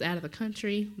mother was out of the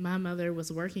country. My mother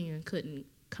was working and couldn't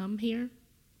come here.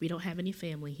 We don't have any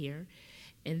family here.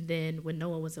 And then when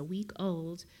Noah was a week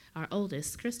old, our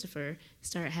oldest, Christopher,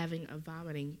 started having a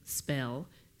vomiting spell.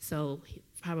 So he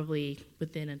probably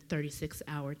within a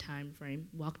 36-hour time frame,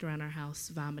 walked around our house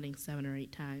vomiting 7 or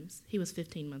 8 times. He was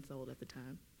 15 months old at the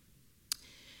time.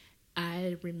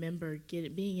 I remember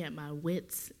being at my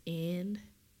wits' end.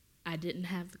 I didn't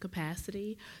have the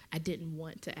capacity. I didn't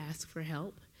want to ask for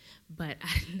help, but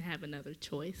I didn't have another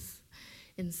choice.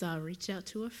 And so I reached out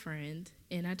to a friend,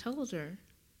 and I told her,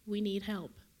 we need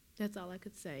help. That's all I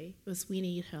could say was, we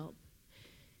need help.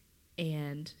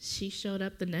 And she showed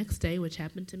up the next day, which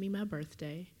happened to be my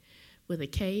birthday, with a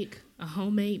cake, a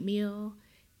homemade meal,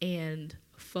 and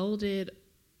folded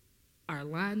our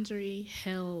laundry,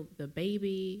 held the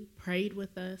baby, prayed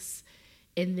with us,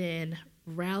 and then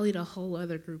rallied a whole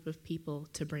other group of people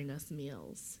to bring us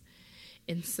meals.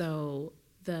 And so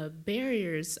the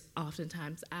barriers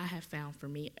oftentimes I have found for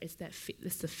me is that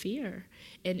it's the fear,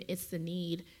 and it's the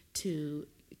need to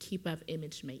keep up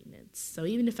image maintenance. So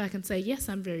even if I can say, yes,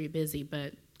 I'm very busy,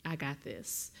 but I got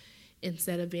this,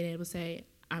 instead of being able to say,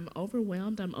 I'm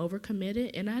overwhelmed, I'm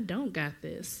overcommitted, and I don't got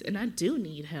this, and I do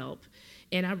need help.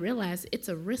 And I realize it's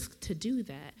a risk to do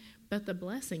that. But the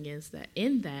blessing is that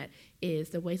in that is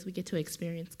the ways we get to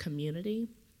experience community,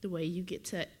 the way you get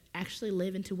to actually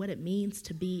live into what it means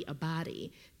to be a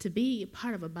body. To be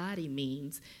part of a body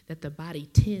means that the body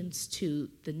tends to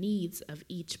the needs of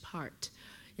each part.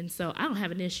 And so I don't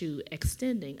have an issue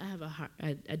extending. I have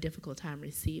a difficult time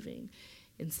receiving.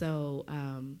 And so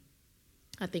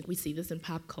I think we see this in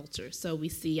pop culture. So we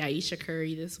see Aisha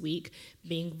Curry this week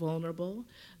being vulnerable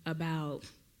about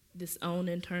this own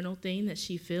internal thing that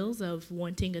she feels of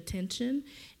wanting attention.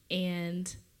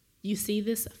 And you see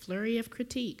this flurry of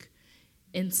critique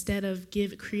instead of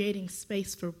creating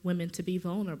space for women to be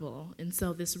vulnerable. And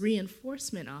so this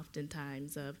reinforcement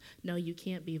oftentimes of, no, you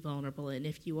can't be vulnerable, and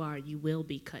if you are, you will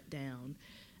be cut down,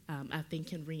 I think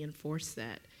can reinforce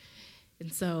that.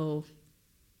 And so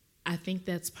I think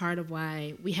that's part of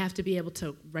why we have to be able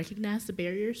to recognize the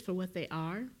barriers for what they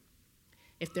are.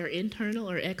 If they're internal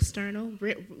or external,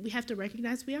 we have to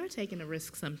recognize we are taking a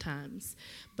risk sometimes.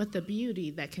 But the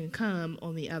beauty that can come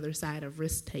on the other side of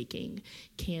risk-taking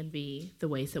can be the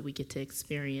ways that we get to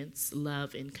experience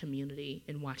love and community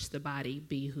and watch the body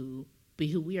be who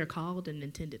we are called and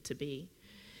intended to be.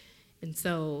 And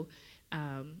so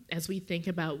as we think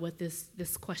about what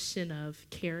this question of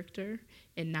character,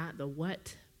 and not the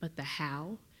what, but the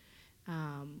how,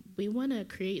 we want to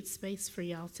create space for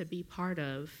y'all to be part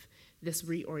of this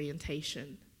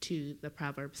reorientation to the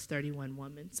Proverbs 31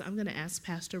 woman. So I'm going to ask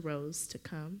Pastor Rose to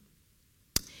come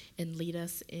and lead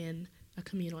us in a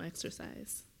communal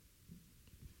exercise.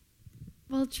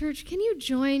 Well, church, can you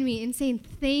join me in saying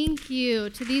thank you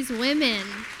to these women?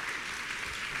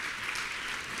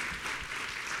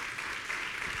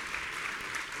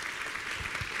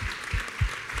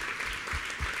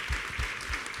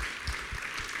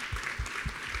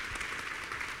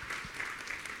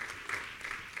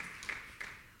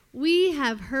 We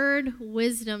have heard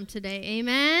wisdom today.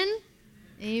 Amen?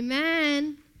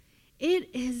 Amen. It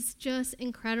is just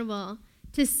incredible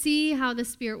to see how the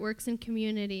Spirit works in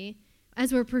community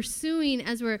as we're pursuing,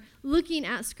 as we're looking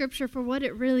at Scripture for what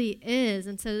it really is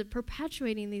instead of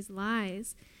perpetuating these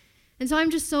lies. And so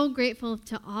I'm just so grateful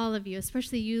to all of you,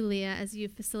 especially you, Leah, as you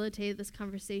facilitated this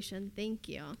conversation. Thank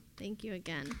you. Thank you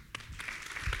again.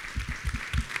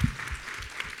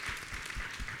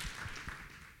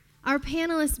 Our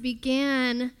panelists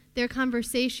began their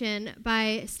conversation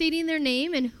by stating their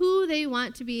name and who they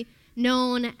want to be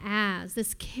known as,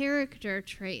 this character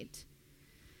trait.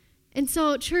 And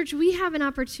so, church, we have an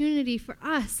opportunity for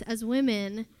us as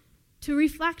women to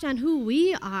reflect on who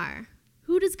we are.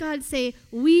 Who does God say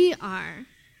we are?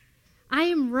 I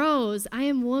am Rose. I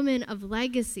am woman of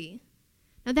legacy.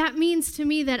 Now, that means to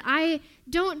me that I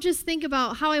don't just think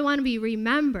about how I want to be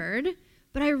remembered,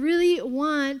 but I really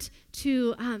want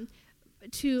to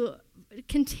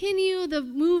continue the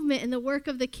movement and the work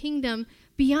of the kingdom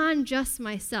beyond just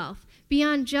myself,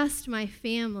 beyond just my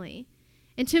family.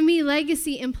 And to me,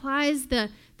 legacy implies the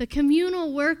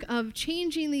communal work of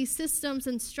changing these systems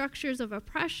and structures of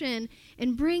oppression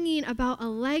and bringing about a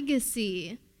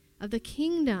legacy of the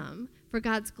kingdom for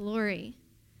God's glory.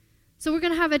 So we're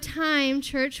going to have a time,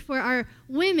 church, for our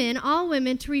women, all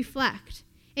women, to reflect.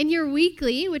 In your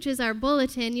weekly, which is our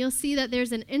bulletin, you'll see that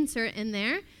there's an insert in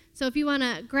there. So if you want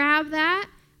to grab that,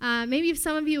 maybe if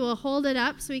some of you will hold it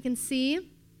up so we can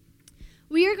see.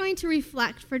 We are going to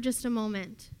reflect for just a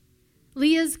moment.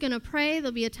 Leah's going to pray.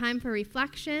 There'll be a time for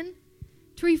reflection,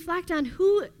 to reflect on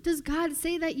who does God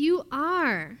say that you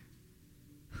are?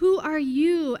 Who are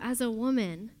you as a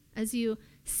woman as you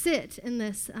sit in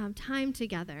this time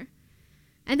together?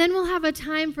 And then we'll have a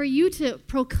time for you to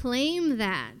proclaim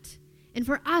that. And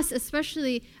for us,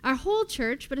 especially our whole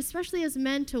church, but especially as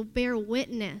men, to bear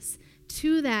witness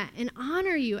to that and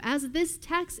honor you as this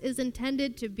text is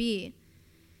intended to be.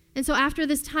 And so after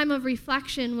this time of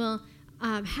reflection, we'll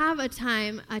have a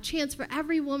chance for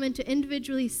every woman to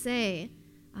individually say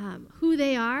who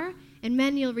they are, and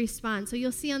men, you'll respond. So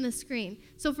you'll see on the screen.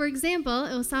 So for example,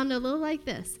 it will sound a little like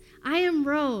this. I am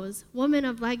Rose, woman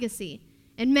of legacy.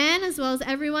 And men, as well as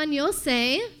everyone, you'll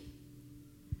say,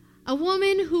 a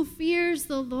woman who fears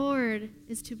the Lord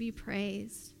is to be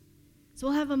praised. So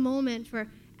we'll have a moment for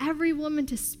every woman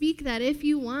to speak that if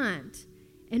you want,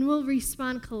 and we'll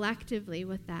respond collectively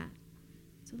with that.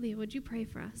 So Leah, would you pray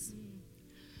for us?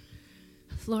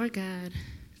 Lord God,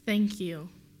 thank you.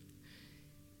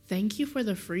 Thank you for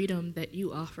the freedom that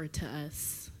you offer to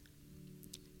us.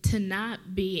 To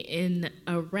not be in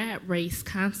a rat race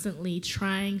constantly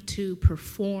trying to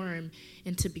perform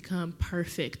and to become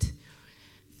perfect.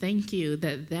 Thank you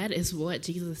that that is what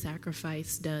Jesus'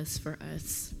 sacrifice does for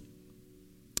us.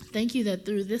 Thank you that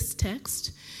through this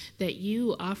text that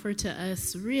you offer to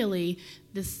us really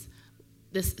this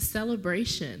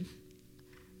celebration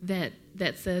that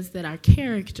says that our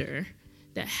character,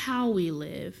 that how we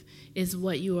live is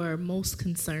what you are most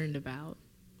concerned about.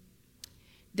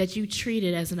 That you treat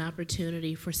it as an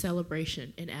opportunity for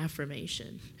celebration and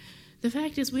affirmation. The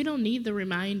fact is, we don't need the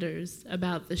reminders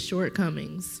about the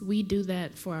shortcomings. We do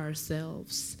that for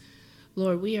ourselves.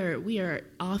 Lord, we are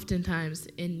oftentimes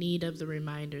in need of the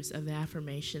reminders of the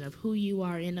affirmation of who you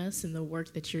are in us and the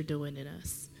work that you're doing in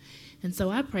us. And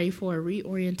so I pray for a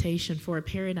reorientation, for a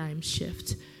paradigm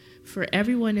shift for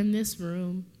everyone in this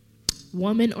room,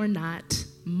 woman or not,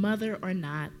 mother or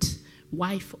not,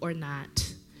 wife or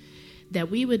not, that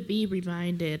we would be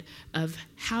reminded of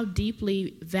how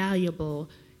deeply valuable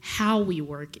how we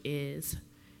work is,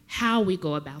 how we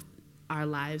go about our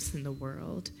lives in the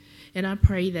world. And I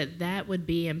pray that that would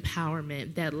be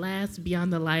empowerment that lasts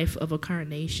beyond the life of a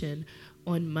carnation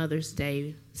on Mother's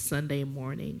Day, Sunday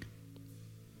morning.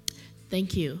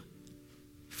 Thank you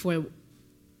for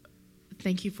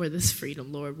this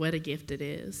freedom, Lord. What a gift it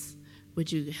is.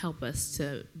 Would you help us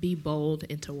to be bold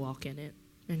and to walk in it?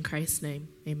 In Christ's name,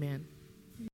 amen.